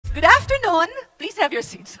Good afternoon. Please have your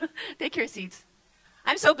seats. Take your seats.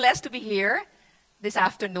 I'm so blessed to be here this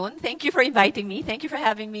afternoon. Thank you for inviting me. Thank you for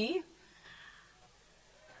having me.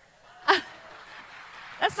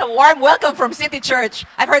 That's a warm welcome from City Church.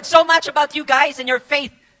 I've heard so much about you guys and your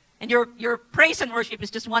faith, and your praise and worship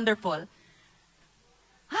is just wonderful.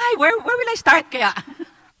 Hi, where will I start kaya?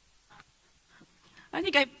 I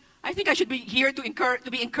think I should be here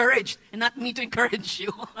to be encouraged and not me to encourage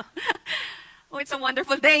you. Oh, it's a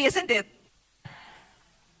wonderful day, isn't it?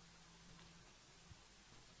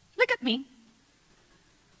 Look at me.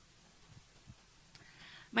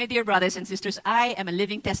 My dear brothers and sisters, I am a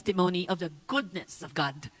living testimony of the goodness of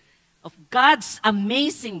God, of God's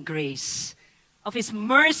amazing grace, of His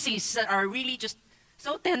mercies that are really just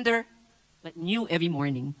so tender, but new every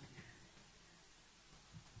morning.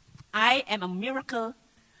 I am a miracle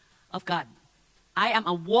of God. I am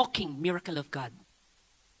a walking miracle of God.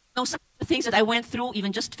 You know, some of the things that I went through,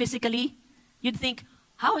 even just physically, you'd think,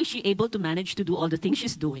 how is she able to manage to do all the things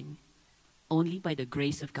she's doing? Only by the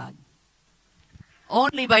grace of God.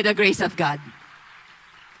 Only by the grace of God.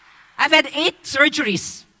 I've had 8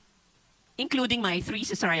 surgeries, including my 3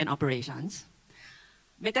 cesarean operations.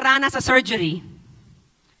 Veterana sa surgery.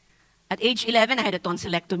 At age 11, I had a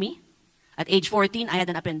tonsillectomy. At age 14, I had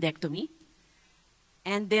an appendectomy.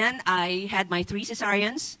 And then I had my 3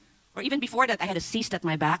 cesareans. Or even before that, I had a cyst at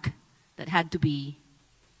my back that had to be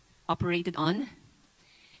operated on.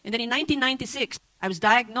 And then in 1996, I was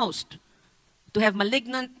diagnosed to have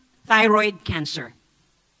malignant thyroid cancer.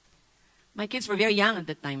 My kids were very young at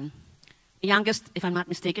that time. The youngest, if I'm not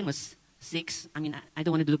mistaken, was 6. I mean, I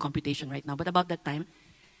don't want to do the computation right now, but about that time.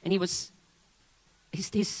 And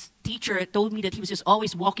his teacher told me that he was just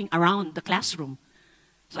always walking around the classroom.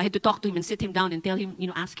 So I had to talk to him and sit him down and tell him,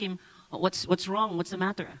 ask him, what's wrong, what's the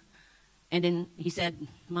matter? And then he said,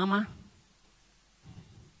 Mama,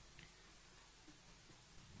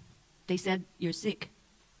 they said, you're sick.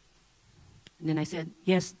 And then I said,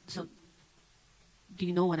 yes, so do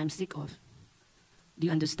you know what I'm sick of? Do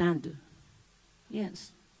you understand?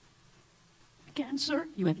 Yes. Cancer?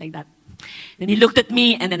 He went like that. Then he looked at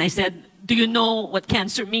me and then I said, do you know what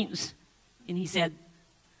cancer means? And he said,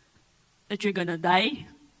 that you're gonna die.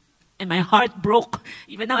 And my heart broke.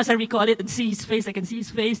 Even now as I recall it and see his face, I can see his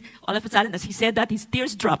face. All of a sudden, as he said that, his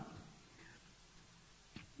tears dropped.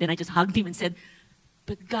 Then I just hugged him and said,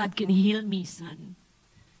 but God can heal me, son.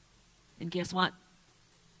 And guess what?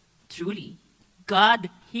 Truly, God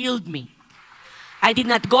healed me. I did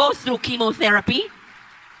not go through chemotherapy.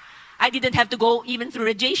 I didn't have to go even through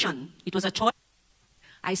radiation. It was a choice.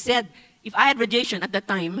 I said, if I had radiation at that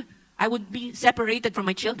time, I would be separated from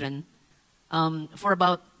my children for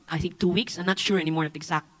about, I think, 2 weeks. I'm not sure anymore of the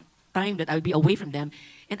exact time that I would be away from them.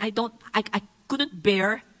 And I couldn't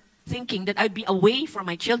bear thinking that I'd be away from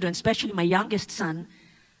my children, especially my youngest son,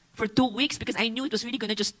 for 2 weeks because I knew it was really going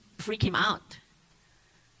to just freak him out.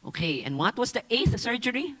 Okay, and what was the 8th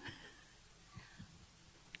surgery?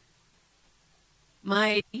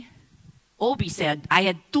 My OB said I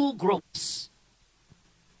had 2 growths,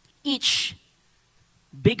 each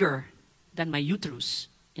bigger than my uterus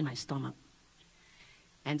in my stomach.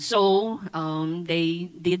 And so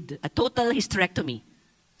they did a total hysterectomy.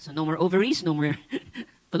 So no more ovaries, no more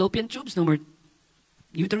fallopian tubes, no more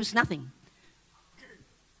uterus, nothing.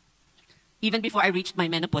 Even before I reached my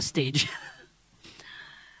menopause stage.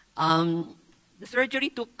 The surgery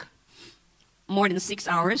took more than 6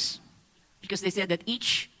 hours because they said that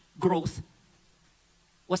each growth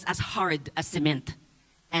was as hard as cement.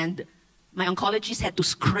 And my oncologist had to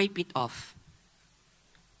scrape it off.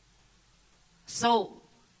 So,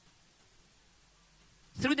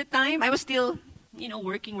 through the time, I was still,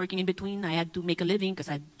 working in between. I had to make a living because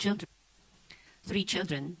I had children, 3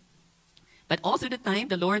 children. But all through the time,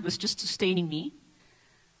 the Lord was just sustaining me.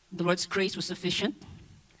 The Lord's grace was sufficient.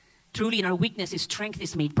 Truly, in our weakness, His strength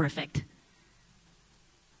is made perfect.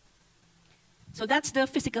 So that's the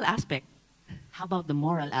physical aspect. How about the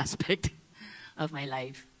moral aspect of my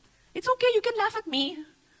life? It's okay, you can laugh at me.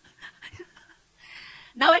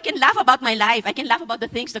 Now I can laugh about my life. I can laugh about the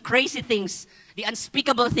things, the crazy things, the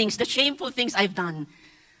unspeakable things, the shameful things I've done.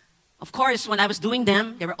 Of course, when I was doing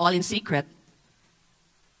them, they were all in secret.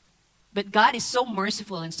 But God is so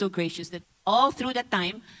merciful and so gracious that all through that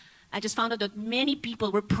time, I just found out that many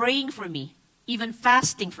people were praying for me, even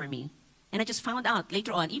fasting for me. And I just found out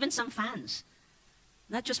later on, even some fans,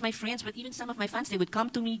 not just my friends, but even some of my fans, they would come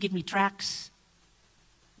to me, give me tracts,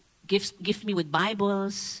 gift me with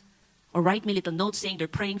Bibles, or write me little notes saying they're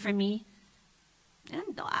praying for me.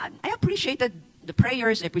 And I appreciated the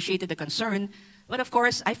prayers, I appreciated the concern, But of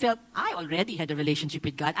course, I felt I already had a relationship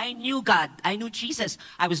with God. I knew God. I knew Jesus.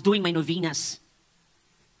 I was doing my novenas.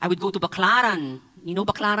 I would go to Baclaran. You know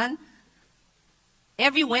Baclaran?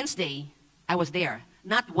 Every Wednesday, I was there.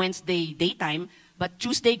 Not Wednesday daytime, but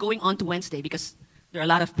Tuesday going on to Wednesday because there are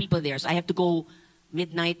a lot of people there. So I have to go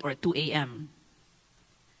midnight or 2 a.m.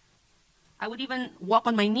 I would even walk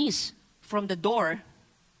on my knees from the door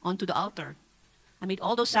onto the altar. I made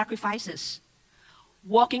all those sacrifices.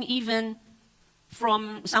 Walking even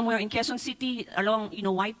from somewhere in Quezon City along,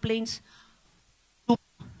 White Plains to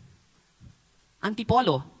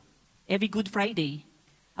Antipolo every Good Friday.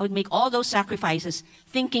 I would make all those sacrifices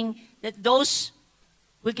thinking that those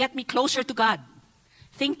will get me closer to God.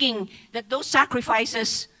 Thinking that those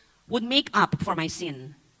sacrifices would make up for my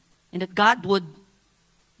sin. And that God would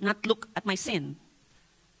not look at my sin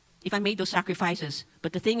if I made those sacrifices.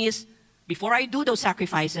 But the thing is, before I do those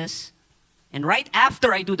sacrifices, and right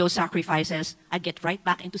after I do those sacrifices, I get right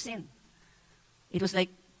back into sin. It was it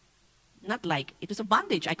was a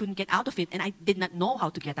bondage. I couldn't get out of it, and I did not know how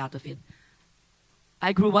to get out of it.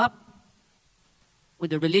 I grew up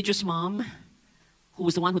with a religious mom who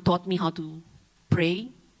was the one who taught me how to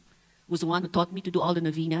pray, who was the one who taught me to do all the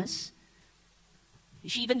novenas.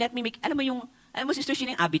 She even let me make, alam mo, Sister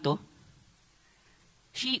Sheila, yung abito?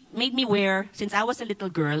 She made me wear, since I was a little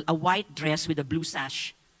girl, a white dress with a blue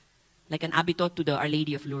sash, like an abito to the Our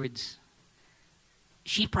Lady of Lourdes.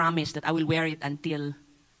 She promised that I will wear it until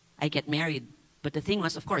I get married. But the thing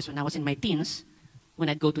was, of course, when I was in my teens, when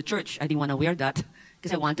I'd go to church, I didn't want to wear that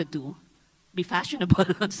because I wanted to be fashionable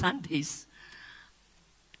on Sundays.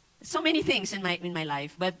 So many things in my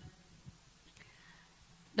life, but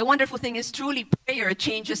the wonderful thing is truly prayer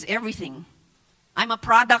changes everything. I'm a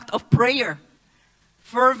product of prayer.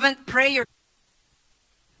 Fervent prayer.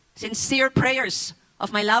 Sincere prayers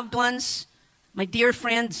of my loved ones, my dear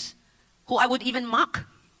friends, who I would even mock.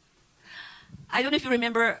 I don't know if you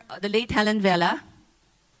remember the late Helen Vela.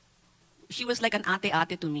 She was like an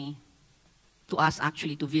ate-ate to me. To us,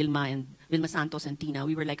 actually, to Vilma Santos and Tina.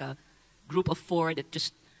 We were like a group of 4 that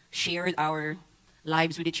just shared our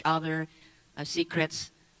lives with each other, secrets.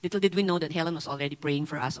 Little did we know that Helen was already praying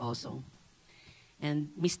for us also. And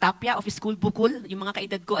Miss Tapia of School Bukol, yung mga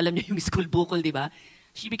kaedad ko, alam niyo yung School Bukol, di ba?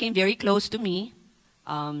 She became very close to me.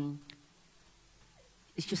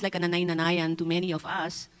 It's just like a nanay-nanayan to many of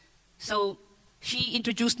us. So she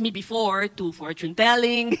introduced me before to fortune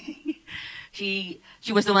telling. She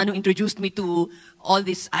was the one who introduced me to all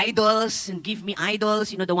these idols and give me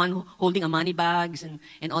idols, the one holding a money bags and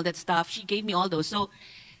all that stuff. She gave me all those. So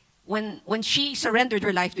when she surrendered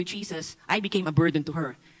her life to Jesus, I became a burden to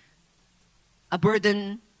her. A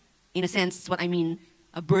burden, in a sense, is what I mean,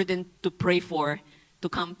 a burden to pray for, to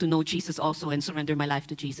come to know Jesus also and surrender my life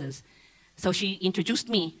to Jesus. So she introduced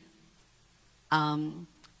me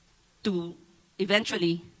to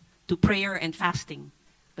eventually to prayer and fasting.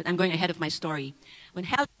 But I'm going ahead of my story.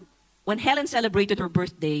 When Helen celebrated her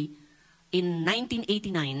birthday in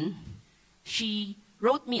 1989, she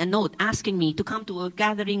wrote me a note asking me to come to a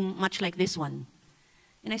gathering much like this one.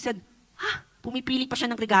 And I said, pumipili pa siya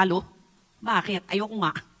ng regalo? Bakit? Ayoko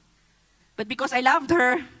nga. But because I loved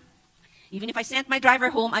her, even if I sent my driver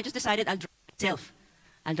home, I just decided I'll drive myself.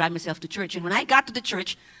 I'll drive myself to church. And when I got to the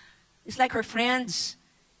church, it's like her friends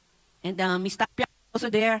and Miss Tapia also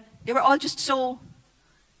there. They were all just so,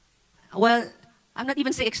 well, I'm not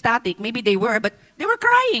even saying ecstatic. Maybe they were, but they were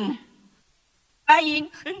crying. Crying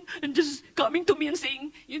and just coming to me and saying,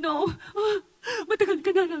 matagal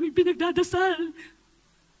ka na namin pinagdadasal.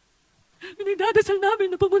 Pinagdadasal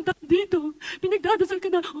namin na pumunta dito. Pinagdadasal ka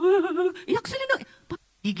na. Iyak sila na.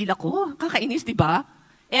 Pagigil ako. Kakainis, di ba?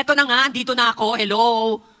 Eto na nga, dito na ako.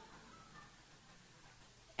 Hello.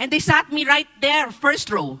 And they sat me right there, first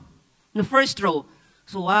row. No, first row.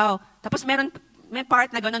 So, wow. Tapos may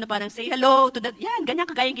part na gano'n na parang say hello to the, yan, ganyan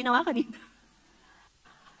kagaya yung ginawa kanina.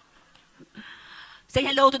 Say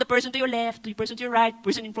hello to the person to your left, to the person to your right,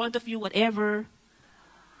 person in front of you, whatever.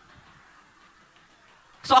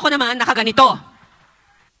 So ako naman, nakaganito.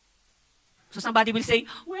 So somebody will say,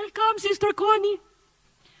 welcome, Sister Coney.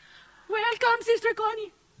 Welcome, Sister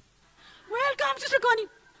Coney. Welcome, Sister Coney.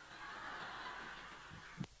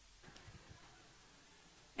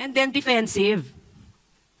 And then defensive.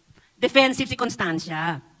 Defensive si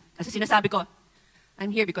Constancia. Kasi sinasabi ko, I'm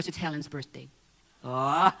here because it's Helen's birthday.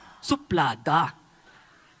 Suplada.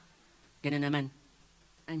 Ganun naman.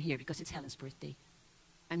 I'm here because it's Helen's birthday.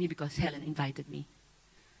 I'm here because Helen invited me.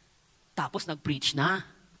 Tapos nag-preach na.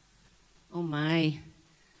 Oh my.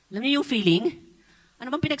 Alam niyo yung feeling? Ano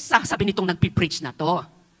bang pinagsasabi nitong nag-preach na to?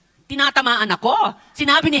 tinatamaan ako?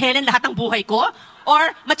 Sinabi ni Helen lahat ng buhay ko? Or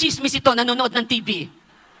machismis ito, nanonood ng TV?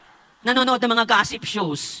 Nanonood ng mga gossip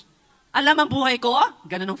shows? Alam ang buhay ko?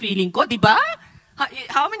 Ganun ang feeling ko, di ba?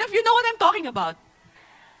 How many of you know what I'm talking about?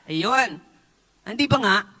 Ayun. Hindi ba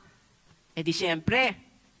nga? Eh di syempre,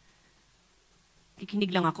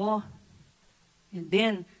 kikinig lang ako. And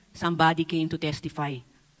then, somebody came to testify,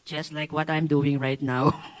 just like what I'm doing right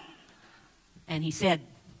now. And he said,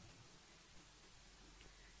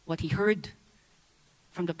 what he heard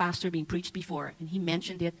from the pastor being preached before, and he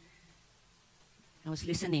mentioned it. I was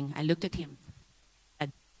listening. I looked at him.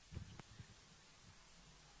 Said,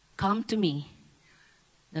 come to me.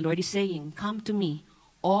 The Lord is saying, come to me,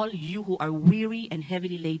 all you who are weary and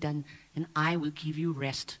heavily laden, and I will give you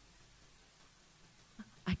rest.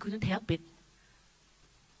 I couldn't help it.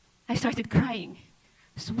 I started crying,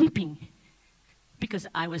 weeping, because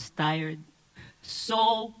I was tired.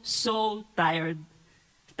 So tired.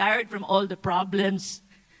 Tired from all the problems.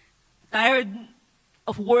 Tired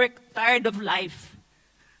of work, tired of life.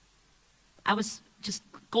 I was just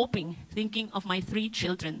coping, thinking of my 3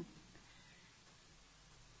 children.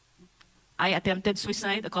 I attempted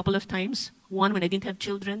suicide a couple of times. One when I didn't have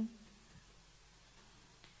children.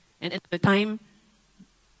 And at the time,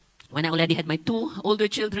 when I already had my 2 older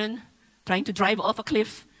children, trying to drive off a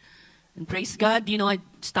cliff. And praise God, you know, I'd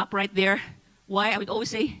stop right there. Why? I would always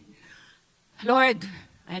say, Lord,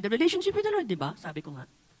 I had a relationship with the Lord, di ba? Sabi ko nga,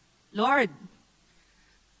 Lord,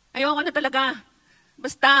 ayoko na talaga.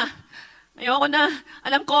 Basta, ayoko na.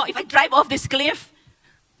 Alam ko, if I drive off this cliff,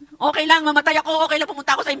 okay lang, mamatay ako, okay lang,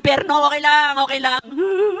 pumunta ako sa impyerno, okay lang.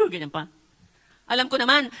 Ganyan pa. Alam ko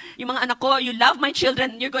naman, yung mga anak ko, you love my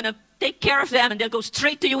children, you're gonna take care of them, and they'll go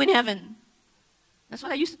straight to you in heaven. That's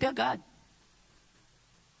what I used to tell God.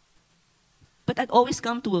 But I'd always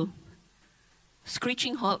come to a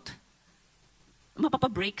screeching halt.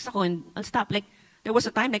 Mapapa-breaks ako and I'll stop. Like, there was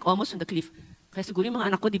a time like almost on the cliff. Kaya siguro yung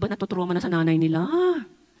mga anak ko, di ba natutrauma na sa nanay nila?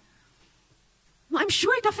 No, I'm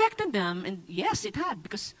sure it affected them. And yes, it had.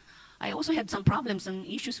 Because I also had some problems and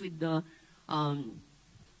issues with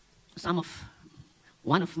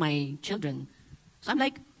one of my children. So I'm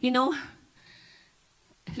like, you know,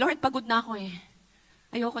 Lord, pagod na ako eh.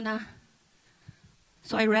 Ayoko na.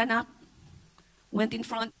 So I ran up, went in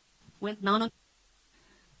front, went down on.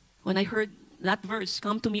 When I heard that verse,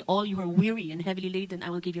 come to me all you are weary and heavily laden, I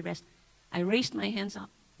will give you rest. I raised my hands up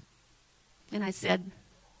and I said,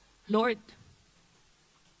 Lord,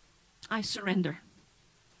 I surrender.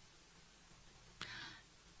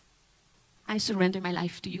 I surrender my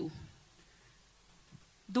life to you.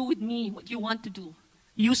 Do with me what you want to do.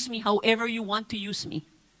 Use me however you want to use me.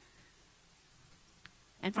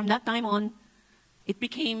 And from that time on, it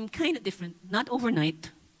became kind of different. Not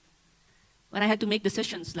overnight, but I had to make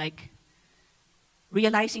decisions like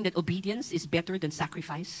realizing that obedience is better than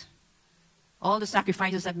sacrifice. All the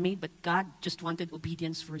sacrifices I've made, but God just wanted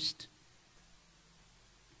obedience first.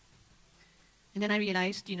 And then I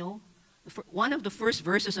realized, you know, one of the first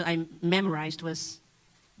verses that I memorized was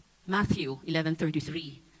Matthew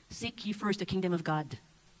 11:33. Seek ye first the kingdom of God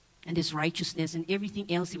and his righteousness, and everything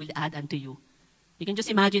else he will add unto you. You can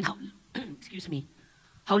just imagine how, excuse me,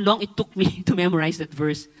 how long it took me to memorize that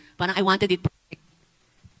verse. But I wanted it perfect.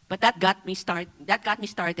 But that got me starting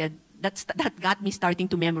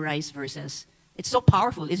to memorize verses. It's so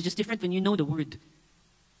powerful. It's just different when you know the word.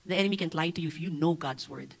 The enemy can't lie to you if you know God's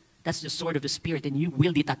word. That's the sword of the Spirit, and you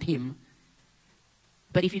wield it at him.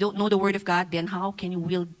 But if you don't know the word of God, then how can you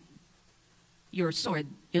wield your sword?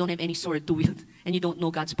 You don't have any sword to wield, and you don't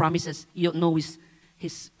know God's promises. You don't know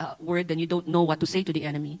his word, and you don't know what to say to the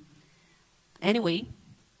enemy. Anyway,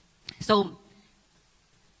 so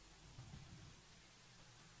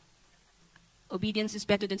obedience is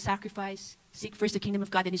better than sacrifice. Seek first the kingdom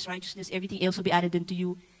of God and his righteousness. Everything else will be added unto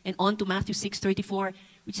you. And on to Matthew 6:34,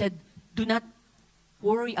 which said, do not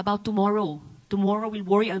worry about tomorrow. Tomorrow will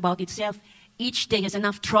worry about itself. Each day has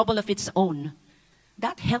enough trouble of its own.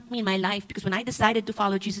 That helped me in my life, because when I decided to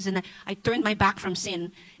follow Jesus and I turned my back from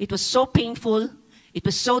sin, it was so painful. It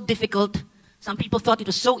was so difficult. Some people thought it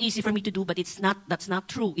was so easy for me to do, but that's not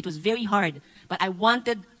true. It was very hard. But I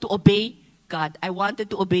wanted to obey God. I wanted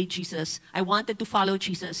to obey Jesus. I wanted to follow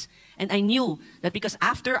Jesus. And I knew that because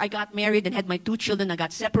after I got married and had my 2 children, I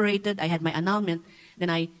got separated, I had my annulment, then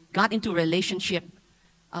I got into a relationship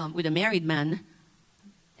with a married man.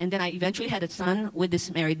 And then I eventually had a son with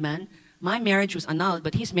this married man. My marriage was annulled,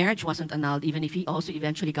 but his marriage wasn't annulled, even if he also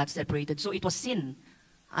eventually got separated. So it was sin.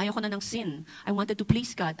 Ayoko na ng sin. I wanted to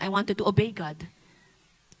please God. I wanted to obey God.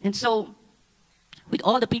 And so, with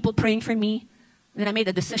all the people praying for me, then I made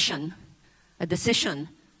a decision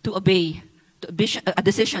to obey a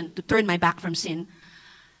decision to turn my back from sin,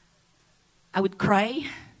 I would cry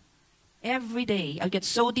every day. I'd get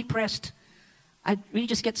so depressed. I'd really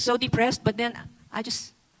just get so depressed, but then I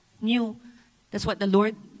just knew that's what the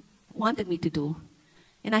Lord wanted me to do.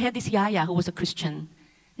 And I had this yaya who was a Christian,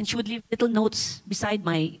 and she would leave little notes beside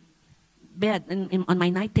my bed and on my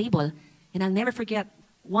night table. And I'll never forget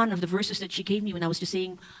one of the verses that she gave me when I was just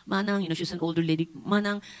saying, Manang, she's an older lady,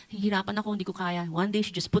 Manang, hihirapan ako, hindi ko kaya. One day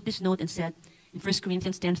she just put this note and said, in 1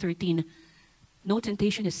 Corinthians 10:13, no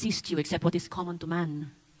temptation has seized you except what is common to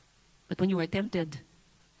man. But when you are tempted,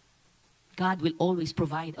 God will always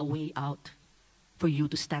provide a way out for you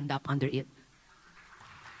to stand up under it.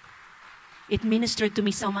 It ministered to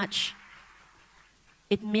me so much.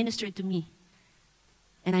 It ministered to me.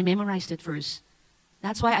 And I memorized it first.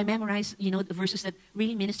 That's why I memorized, the verses that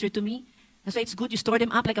really ministered to me. That's why it's good you store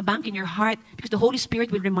them up like a bank in your heart, because the Holy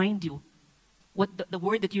Spirit will remind you what the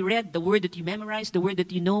word that you read, the word that you memorized, the word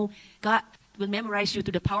that you know. God will memorize you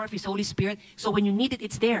through the power of His Holy Spirit. So when you need it,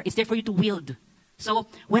 it's there. It's there for you to wield. So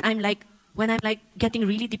when I'm like getting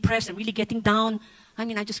really depressed and really getting down,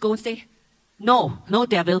 I just go and say, no,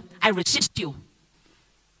 devil, I resist you.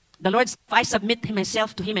 The Lord said, if I submit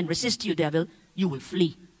myself to Him and resist you, devil, you will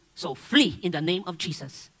flee. So flee in the name of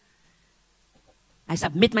Jesus. I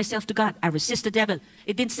submit myself to God. I resist the devil.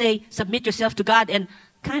 It didn't say submit yourself to God and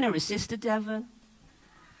kind of resist the devil.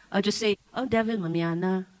 I'll just say, oh devil, mamaya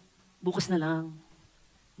na. Bukas na lang.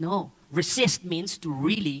 No. Resist means to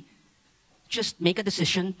really just make a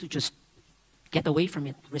decision to just get away from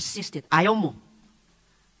it. Resist it. Ayaw mo.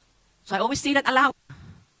 So I always say that aloud.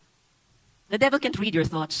 The devil can't read your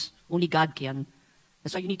thoughts. Only God can.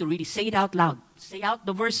 That's why you need to really say it out loud. Say out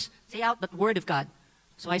the verse. Say out that word of God.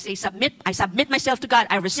 So I say, I submit myself to God.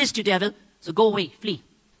 I resist you, devil. So go away, flee.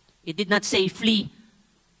 It did not say flee.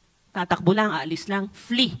 Tatakbo lang, aalis lang.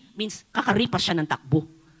 Flee means kakaripas siya ng takbo.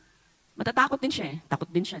 Matatakot din siya eh.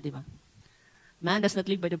 Takot din siya, di ba? Man does not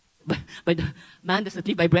live man does not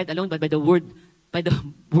live by bread alone, but by the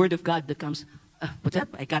word of God that comes. What's that?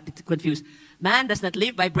 I got it confused. Man does not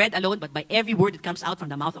live by bread alone, but by every word that comes out from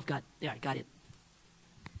the mouth of God. There, I got it.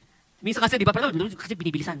 Minsan kasi, di ba, kasi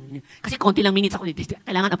binibilisan. Kasi konti lang minutes ako dito.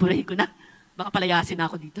 Kailangan apurahin ko na. Baka palayasin na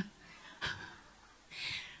ako dito.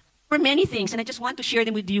 For many things, and I just want to share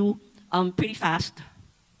them with you pretty fast.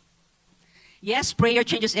 Yes, prayer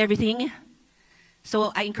changes everything. So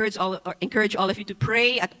I encourage all of you to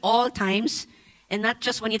pray at all times, and not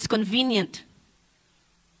just when it's convenient.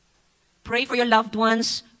 Pray for your loved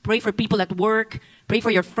ones. Pray for people at work. Pray for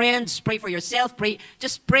your friends. Pray for yourself.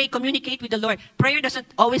 Just pray, communicate with the Lord. Prayer doesn't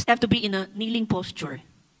always have to be in a kneeling posture.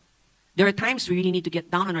 There are times we really need to get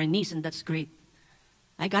down on our knees, and that's great.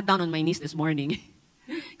 I got down on my knees this morning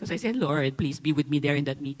because I said, Lord, please be with me there in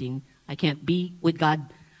that meeting. I can't be with God.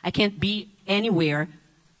 I can't be anywhere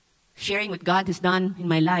sharing what God has done in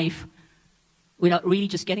my life without really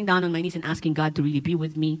just getting down on my knees and asking God to really be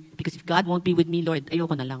with me. Because if God won't be with me, Lord,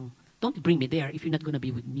 ayoko na lang. Don't bring me there if you're not going to be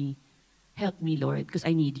with me. Help me, Lord, because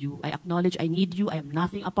I need you. I acknowledge I need you. I am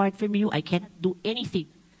nothing apart from you. I cannot do anything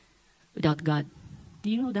without God. Do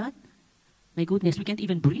you know that? My goodness, we can't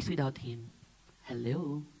even breathe without Him.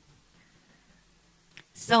 Hello.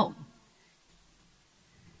 So,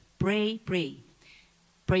 pray.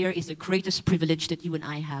 Prayer is the greatest privilege that you and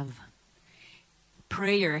I have.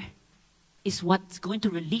 Prayer is what's going to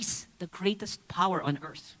release the greatest power on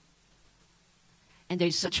earth. And there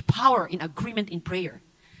is such power in agreement in prayer.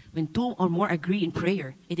 When two or more agree in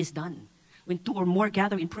prayer, it is done. When two or more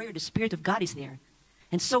gather in prayer, the Spirit of God is there.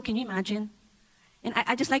 And so, can you imagine? And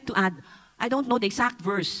I just like to add, I don't know the exact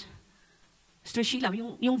verse. Sister Sheila,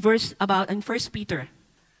 yung verse about in 1 Peter.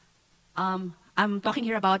 I'm talking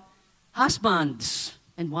here about husbands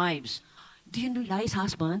and wives. Do you realize,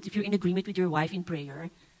 husbands, if you're in agreement with your wife in prayer,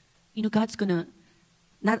 God's gonna,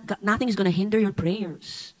 nothing is gonna hinder your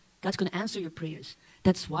prayers. God's gonna answer your prayers.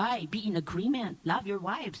 That's why, be in agreement. Love your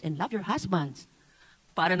wives and love your husbands.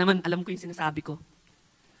 Para naman, alam ko yung sinasabi ko.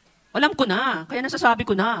 Alam ko na, kaya nasasabi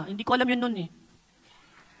ko na. Hindi ko alam yun nun eh.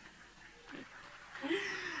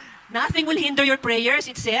 Nothing will hinder your prayers,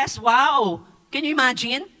 it says. Wow! Can you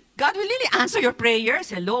imagine? God will really answer your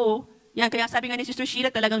prayers. Hello? Yan, kaya sabi nga ni Sister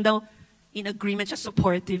Sheila, talagang daw, in agreement siya,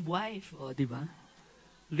 supportive wife. O, di ba?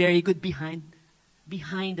 Very good behind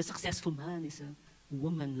the successful man is a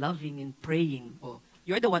woman loving and praying. Oh,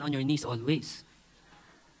 you're the one on your knees always.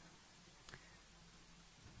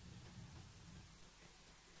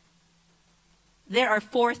 There are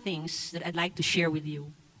 4 things that I'd like to share with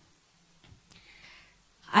you.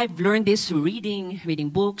 I've learned this through reading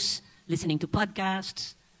books, listening to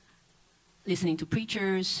podcasts, listening to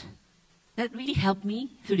preachers. That really helped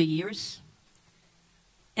me through the years.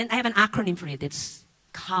 And I have an acronym for it. It's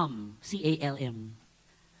CALM, C-A-L-M.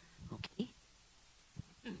 Okay?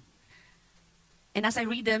 And as I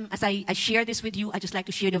read them, as I share this with you, I just like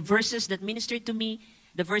to share the verses that ministered to me,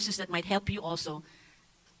 the verses that might help you also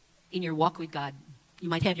in your walk with God. You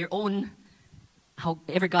might have your own,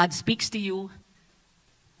 however God speaks to you.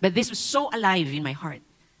 But this was so alive in my heart.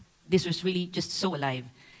 This was really just so alive.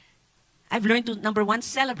 I've learned to, number one,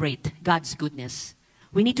 celebrate God's goodness.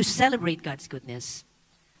 We need to celebrate God's goodness.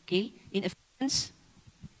 Okay? In Ephesians,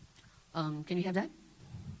 can we have that?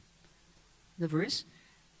 The verse.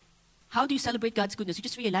 How do you celebrate God's goodness? You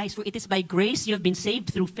just realize, for it is by grace you have been saved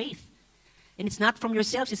through faith. And it's not from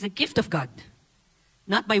yourselves, it's a gift of God.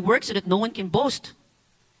 Not by works so that no one can boast.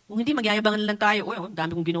 Kung hindi, magyayabangan lang tayo, oh,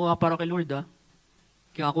 dami kong ginawa para kay Lord, ah.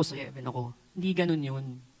 Kaya ako sa heaven ako. Hindi ganun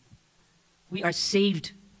yun. We are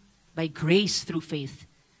saved by grace through faith.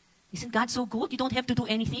 Isn't God so good? You don't have to do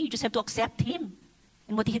anything. You just have to accept Him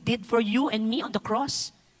and what He did for you and me on the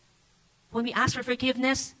cross. When we ask for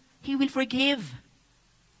forgiveness, He will forgive.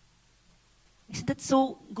 Isn't that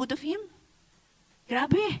so good of Him?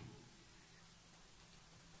 Grabe.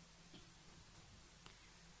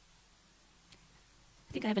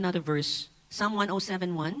 I think I have another verse. Psalm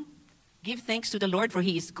 107:1. Give thanks to the Lord, for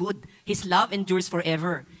He is good. His love endures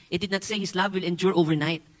forever. It did not say His love will endure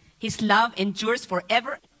overnight. His love endures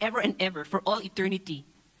forever, ever and ever, for all eternity.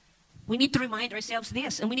 We need to remind ourselves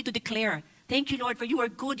this, and we need to declare, thank you, Lord, for you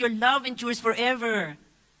are good. Your love endures forever.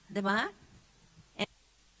 Diba?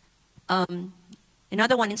 And,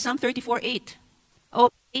 another one in Psalm 34:8.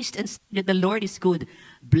 Oh, taste and see that the Lord is good.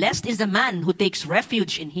 Blessed is the man who takes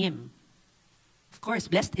refuge in Him. Of course,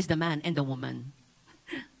 blessed is the man and the woman.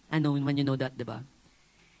 I know when you know that, diba?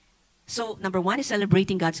 So, number one is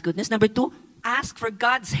celebrating God's goodness. Number two, ask for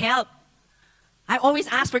God's help. I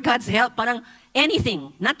always ask for God's help. Parang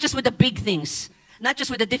anything, not just with the big things, not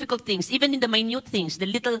just with the difficult things, even in the minute things, the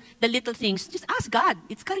little things. Just ask God.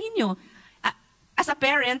 It's cariño. As a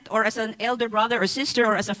parent or as an elder brother or sister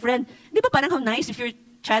or as a friend, di ba parang how nice if your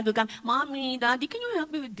child will come, Mommy, Daddy, can you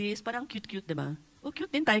help me with this? Parang cute-cute, di ba? Oh,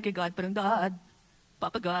 cute din tayo kay God. Parang, Dad,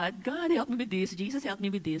 Papa God, God, help me with this. Jesus, help me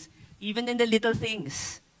with this. Even in the little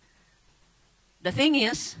things. The thing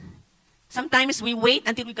is, sometimes we wait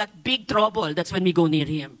until we got big trouble. That's when we go near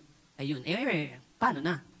Him. Ayun, paano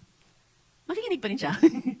na? Makikinig pa rin siya.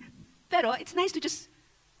 Pero it's nice to just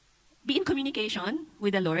be in communication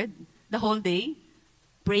with the Lord the whole day,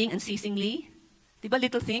 praying unceasingly. Diba,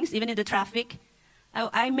 little things, even in the traffic.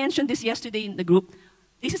 I mentioned this yesterday in the group.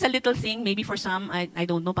 This is a little thing, maybe for some, I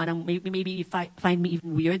don't know, parang maybe find me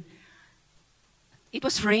even weird. It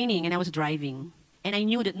was raining and I was driving. And I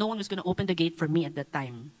knew that no one was going to open the gate for me at that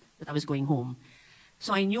time, that I was going home.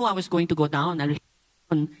 So I knew I was going to go down and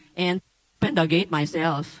open the gate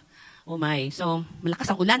myself. Oh my. So,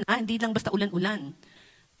 malakas ang ulan, hindi lang basta ulan-ulan.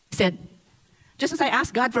 He said, just as I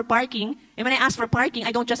asked God for parking, and when I ask for parking,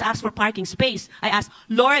 I don't just ask for parking space. I ask,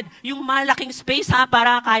 Lord, yung malaking space ha,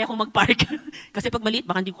 para kaya kong mag-park. Kasi pag maliit,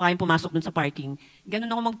 baka hindi ko kayang pumasok dun sa parking. Ganun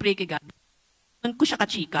ako mag-pray kay God. Ganun ko siya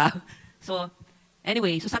kachika. So,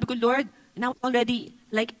 anyway, so sabi ko, Lord, now already,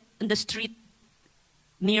 like, in the street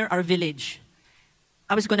near our village,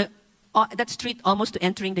 I was gonna, that street almost to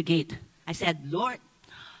entering the gate. I said, Lord,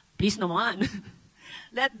 please naman,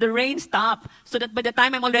 let the rain stop, so that by the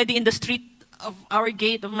time I'm already in the street of our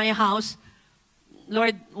gate, of my house,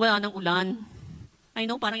 Lord, wala nang ulan. I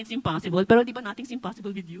know, parang it's impossible, pero di ba nothing's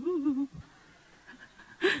impossible with you?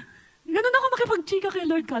 Ganun ako makipag-chika kay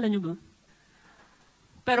Lord, kala nyo ba?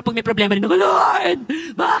 Pero pag may problema rin ako, Lord,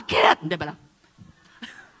 bakit? Hindi ba lang?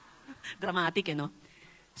 Dramatic, no?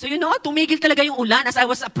 So you know, tumigil talaga yung ulan as I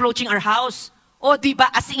was approaching our house. O di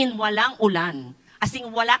ba, as in walang ulan. As in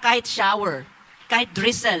wala kahit shower, kahit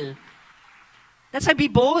drizzle. That's why be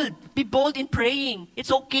bold. Be bold in praying.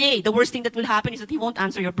 It's okay. The worst thing that will happen is that He won't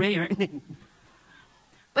answer your prayer.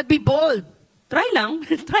 But be bold. Try lang.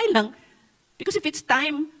 Try lang. Because if it's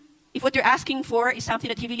time, if what you're asking for is something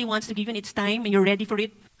that He really wants to give you and it's time and you're ready for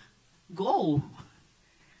it, go.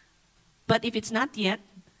 But if it's not yet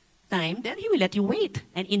time, then He will let you wait.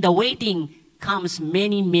 And in the waiting comes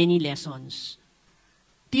many, many lessons.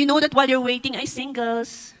 Do you know that while you're waiting, ay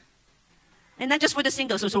singles, and not just for the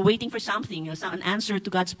singles, also waiting for something, an answer to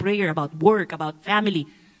God's prayer about work, about family.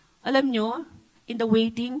 Alam nyo, in the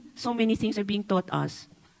waiting, so many things are being taught us.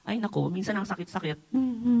 Ay nako, minsan ang sakit-sakit.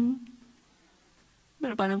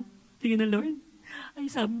 Pero parang, sige na Lord, I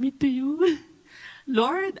submit to you.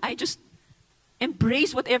 Lord, I just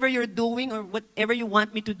embrace whatever you're doing or whatever you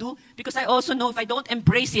want me to do, because I also know if I don't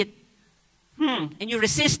embrace it, and you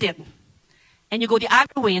resist it, and you go the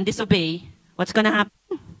other way and disobey, what's gonna happen?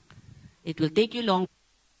 It will take you long,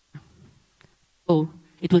 Oh,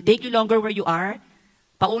 it will take you longer where you are.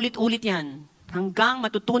 Paulit-ulit yan. Hanggang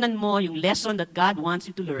matutunan mo yung lesson that God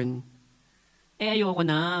wants you to learn. Eh, ayoko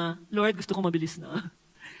na. Lord, gusto ko mabilis na.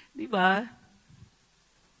 Di ba?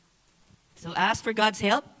 So ask for God's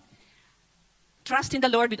help. Trust in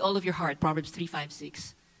the Lord with all of your heart. Proverbs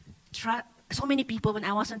 3:5-6. So many people, when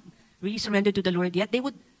I wasn't really surrendered to the Lord yet, they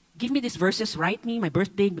would give me these verses, write me, my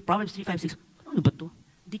birthday, Proverbs 3:5-6. Ano ba to?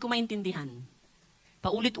 Hindi ko maintindihan.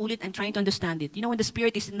 Paulit-ulit, I'm trying to understand it. You know, when the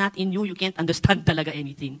Spirit is not in you, you can't understand talaga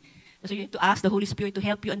anything. So you have to ask the Holy Spirit to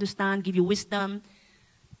help you understand, give you wisdom,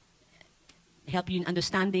 help you in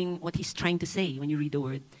understanding what He's trying to say when you read the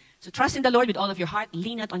Word. So trust in the Lord with all of your heart.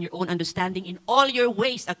 Lean not on your own understanding. In all your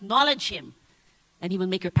ways, acknowledge Him. And He will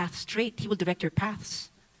make your path straight. He will direct your paths.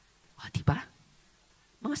 O, diba?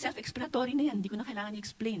 Mga self-explanatory na yan. Hindi ko na kailangan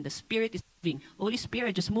i-explain. The Spirit is moving. Holy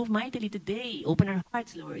Spirit, just move mightily today. Open our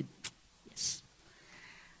hearts, Lord. Yes.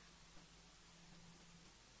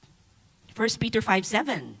 1 Peter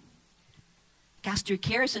 5:7. Cast your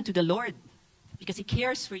cares unto the Lord because He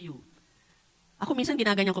cares for you. Ako minsan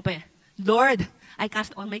ginaganyan ko pa eh. Lord, I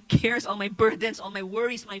cast all my cares, all my burdens, all my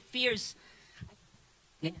worries, my fears.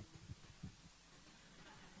 Ganyan.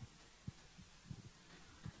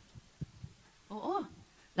 Oo.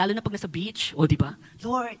 Lalo na pag nasa beach. O, di ba?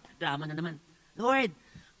 Lord, drama na naman. Lord,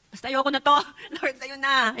 basta ayoko na to. Lord, sa'yo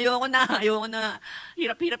na. Ayoko na. Ayoko na.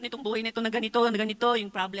 Hirap-hirap nitong buhay nito na ganito, yung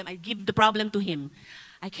problem. I give the problem to Him.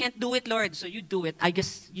 I can't do it, Lord, so you do it. I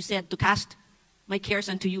guess you said to cast my cares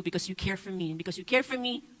unto you because you care for me. And because you care for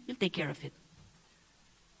me, you'll take care of it.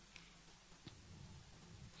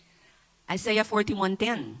 Isaiah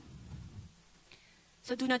 41:10.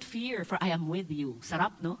 So do not fear, for I am with you.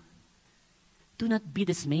 Sarap, no? Do not be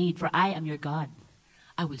dismayed, for I am your God.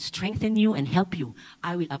 I will strengthen you and help you.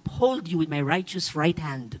 I will uphold you with my righteous right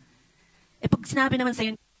hand. Eh pag sinabi naman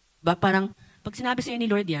sa'yo, ba, parang, pag sinabi sa'yo ni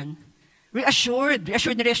Lord yan, reassured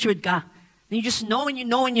ka. And you just know and you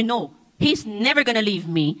know and you know. He's never gonna leave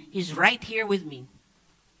me. He's right here with me.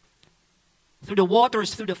 Through the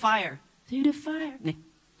waters, through the fire. Through the fire. Ne,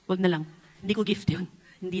 wag na lang. Hindi ko gift yun.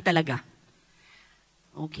 Hindi talaga.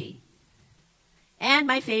 Okay. And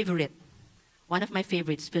my favorite. One of my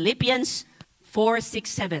favorites, Philippians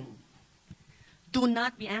 4:6-7. Do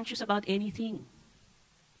not be anxious about anything,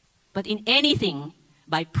 but in anything,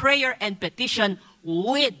 by prayer and petition,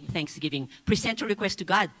 with thanksgiving, present your request to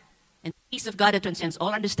God. And the peace of God that transcends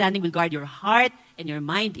all understanding will guard your heart and your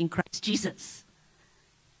mind in Christ Jesus.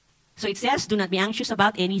 So it says, do not be anxious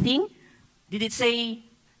about anything. Did it say,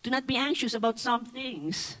 do not be anxious about some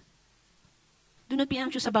things? Do not be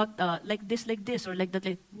anxious about like this, or like that.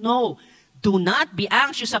 No. Do not be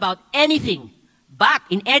anxious about anything, but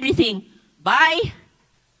in everything, by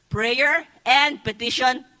prayer and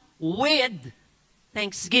petition, with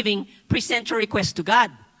thanksgiving, present your request to God.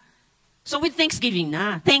 So with thanksgiving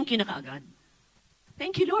na, thank you na kaagad.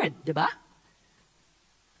 Thank you, Lord, di ba?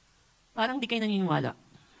 Parang di kayo naniniwala.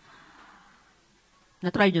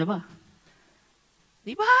 Na-try nyo na ba?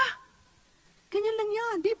 Di ba? Ganyan lang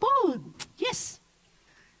yan, di bold. Yes.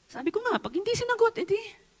 Sabi ko nga, pag hindi sinagot,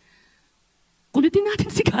 edi, kulitin natin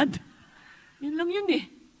si God. Yun lang yun eh.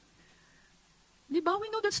 Di ba? We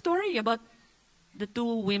know that story about the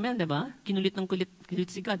two women, di ba? Kinulit ng kulit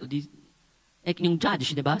si God. Yung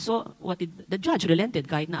judge, di ba? So, what did the judge relented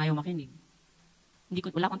kahit na ayaw makinig.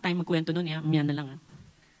 Wala akong time magkwento nun. Yan na lang.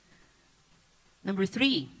 Number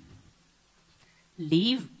 3,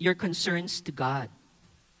 leave your concerns to God.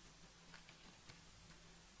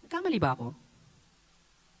 Nagkamali ba ako?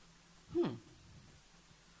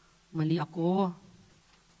 Mali ako.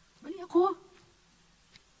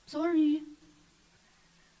 Sorry.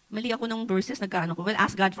 Mali ako ng verses, nagkaano ko. Well,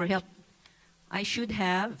 ask God for help. I should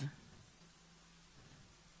have.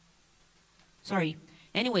 Sorry.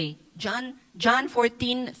 Anyway, John chapter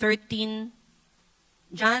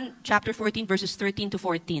 14, verses 13 to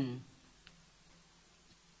 14.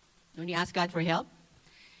 When you ask God for help,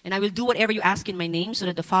 and I will do whatever you ask in my name so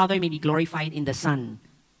that the Father may be glorified in the Son.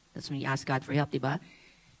 That's when you ask God for help, diba?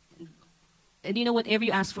 And you know, whatever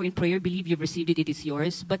you ask for in prayer, believe you've received it, it is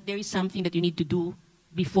yours. But there is something that you need to do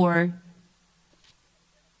before.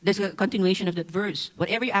 There's a continuation of that verse.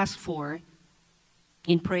 Whatever you ask for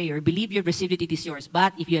in prayer, believe you've received it, it is yours.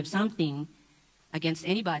 But if you have something against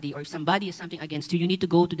anybody, or if somebody has something against you, you need to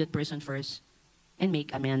go to that person first and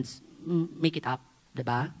make amends. Make it up,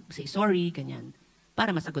 diba? Say sorry, ganyan.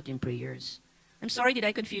 Para masagot yung prayers. I'm sorry, did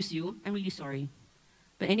I confuse you? I'm really sorry.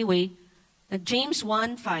 But anyway, James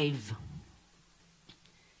 1:5.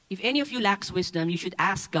 If any of you lacks wisdom, you should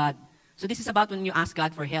ask God. So this is about when you ask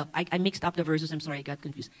God for help. I mixed up the verses. I'm sorry, I got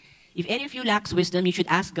confused. If any of you lacks wisdom, you should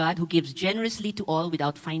ask God, who gives generously to all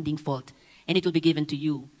without finding fault, and it will be given to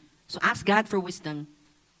you. So ask God for wisdom.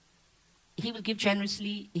 He will give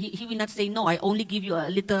generously. He will not say, no, I only give you a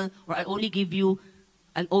little, or I'll only give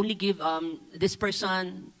this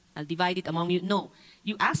person, I'll divide it among you. No.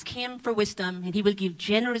 You ask Him for wisdom, and He will give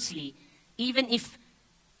generously, even if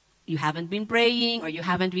you haven't been praying, or you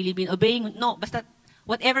haven't really been obeying. No, basta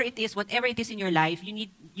whatever it is in your life, you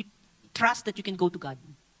trust that you can go to God.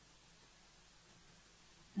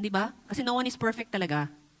 Di ba? Kasi no one is perfect talaga.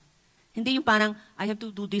 Hindi yung parang, I have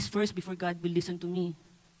to do this first before God will listen to me.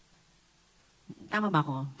 Tama ba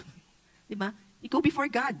ako? Di ba? You go before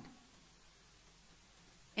God.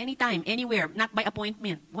 Anytime, anywhere, not by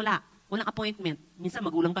appointment. Walang appointment. Minsan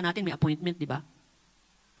magulang pa natin may appointment, di ba?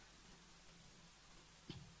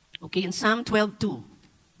 Okay, in Psalm 12:2.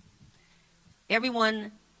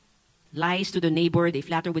 Everyone lies to the neighbor, they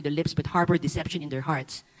flatter with their lips, but harbor deception in their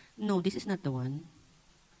hearts. No, this is not the one.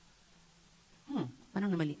 Parang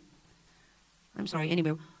namali. I'm sorry,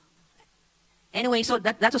 Anyway, so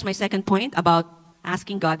that was my second point about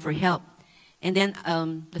asking God for help. And then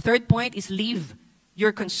the third point is leave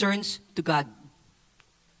your concerns to God.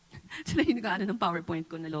 Sila yung nag-ano ng PowerPoint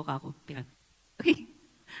ko, naloka ako. Okay.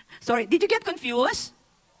 Sorry, did you get confused?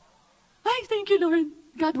 Ay, thank you, Lord.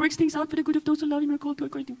 God works things out for the good of those who love Him, are called to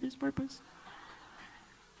according to His purpose.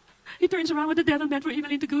 He turns around what the devil meant for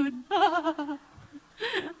evil into good.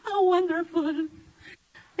 How wonderful.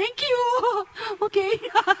 Thank you. Okay.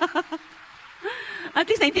 At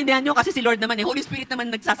least naintindihan nyo kasi si Lord naman Holy Spirit naman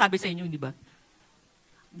nagsasabi sa inyo, di ba?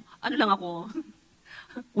 Ano lang ako?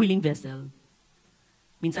 Willing vessel.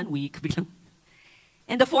 Minsan weak, biglang.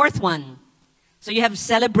 And the fourth one. So you have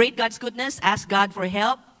celebrate God's goodness, ask God for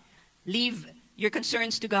help, leave your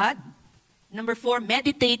concerns to God. Number 4,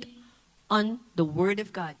 meditate on the Word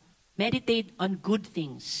of God. Meditate on good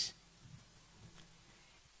things.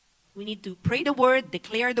 We need to pray the Word,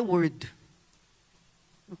 declare the Word.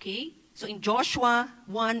 Okay? So in Joshua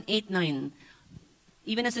 1:8-9,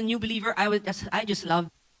 even as a new believer, I just love,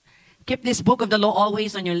 keep this book of the law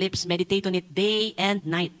always on your lips, meditate on it day and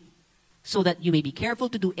night, so that you may be careful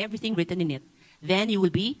to do everything written in it. Then you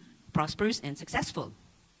will be prosperous and successful.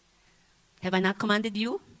 Have I not commanded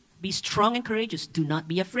you? Be strong and courageous. Do not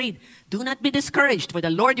be afraid. Do not be discouraged, for the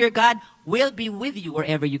Lord your God will be with you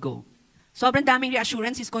wherever you go. Sobrang daming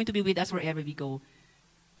reassurance, He's going to be with us wherever we go.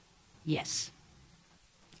 Yes.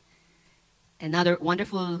 Another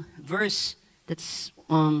wonderful verse that's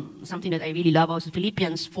something that I really love also,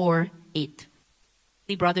 Philippians 4:8.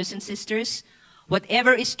 Brothers and sisters,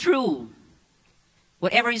 whatever is true,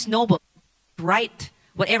 whatever is noble, right,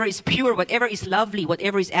 whatever is pure, whatever is lovely,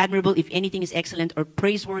 whatever is admirable, if anything is excellent or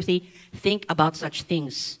praiseworthy, think about such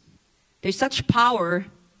things. There's such power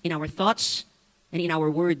in our thoughts and in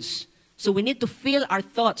our words. So we need to fill our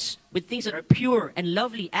thoughts with things that are pure and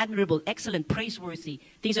lovely, admirable, excellent, praiseworthy,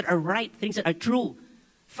 things that are right, things that are true.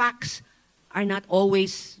 Facts are not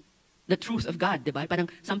always the truth of God, diba? Parang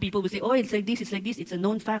some people will say, oh, it's like this, it's a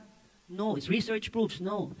known fact. No, it's research proofs,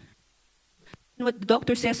 no. You know what the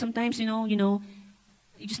doctor says sometimes, you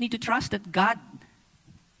just need to trust that God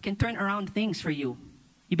can turn around things for you.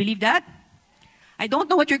 You believe that? I don't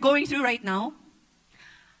know what you're going through right now.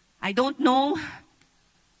 I don't know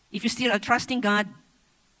if you still are trusting God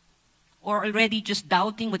or already just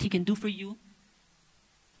doubting what He can do for you.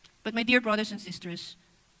 But my dear brothers and sisters,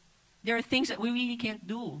 there are things that we really can't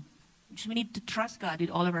do. We need to trust God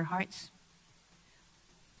with all of our hearts.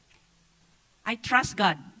 I trust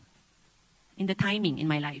God in the timing in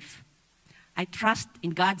my life. I trust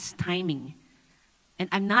in God's timing. And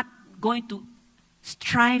I'm not going to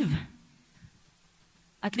strive,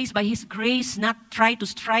 at least by His grace, not try to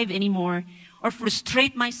strive anymore or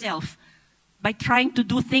frustrate myself by trying to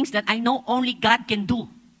do things that I know only God can do.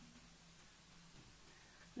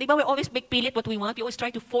 Diba, we always make pilit what we want. We always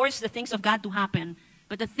try to force the things of God to happen.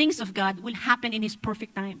 But the things of God will happen in His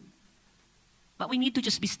perfect time. But we need to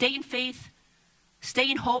just stay in faith,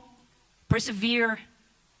 stay in hope, persevere.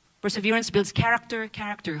 Perseverance builds character,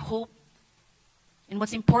 character, hope. And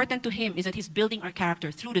what's important to Him is that He's building our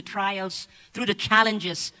character through the trials, through the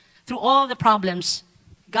challenges, through all the problems.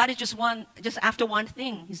 God is just after one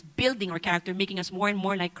thing. He's building our character, making us more and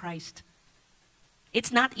more like Christ.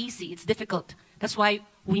 It's not easy. It's difficult. That's why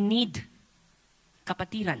we need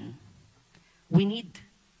kapatiran. We need.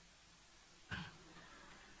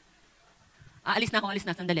 Alis na ako,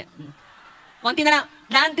 sandali. Konti na lang.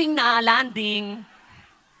 Landing.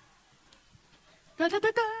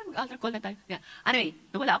 Altar call na tayo. Yeah. Anyway,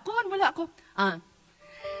 wala ako.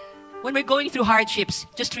 When we're going through hardships,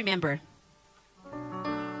 just remember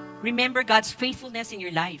God's faithfulness in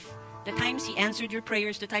your life. The times He answered your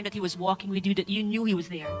prayers, the time that He was walking with you, that you knew He was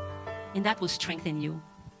there. And that will strengthen you.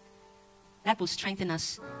 That will strengthen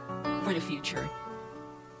us for the future.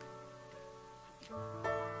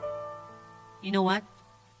 You know what?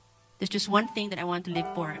 There's just one thing that I want to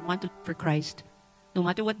live for. I want to live for Christ. No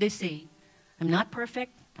matter what they say. I'm not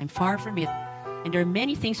perfect. I'm far from it. And there are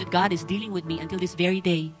many things that God is dealing with me until this very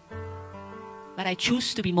day. But I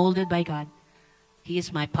choose to be molded by God. He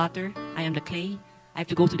is my potter. I am the clay. I have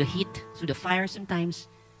to go through the heat, through the fire sometimes.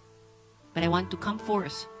 But I want to come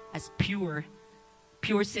forth as pure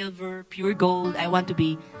silver, pure gold. I want to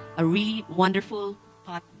be a really wonderful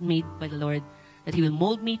pot made by the Lord, that He will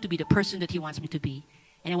mold me to be the person that He wants me to be.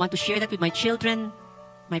 And I want to share that with my children,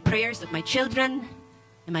 my prayers that my children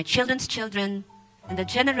and my children's children and the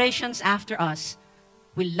generations after us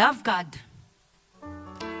will love God,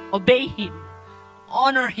 obey Him,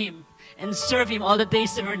 honor Him, and serve Him all the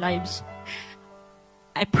days of our lives.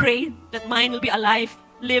 I pray that mine will be a life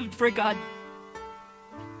lived for God.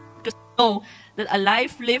 Because I know that a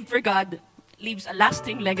life lived for God leaves a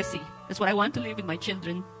lasting legacy. That's what I want to live with my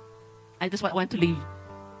children. That's what I want to live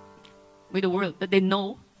with the world. That they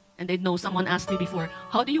know, and they know. Someone asked me before,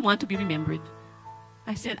 how do you want to be remembered?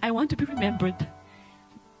 I said, I want to be remembered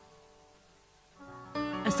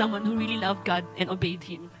as someone who really loved God and obeyed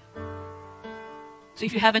Him. So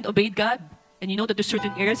if you haven't obeyed God, and you know that there's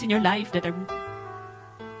certain areas in your life that are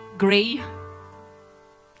gray,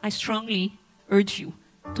 I strongly urge you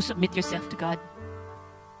to submit yourself to God.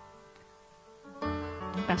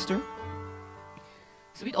 Pastor,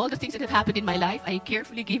 so with all the things that have happened in my life, I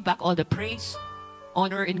carefully give back all the praise,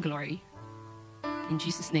 honor, and glory. In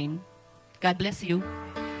Jesus' name, God bless you.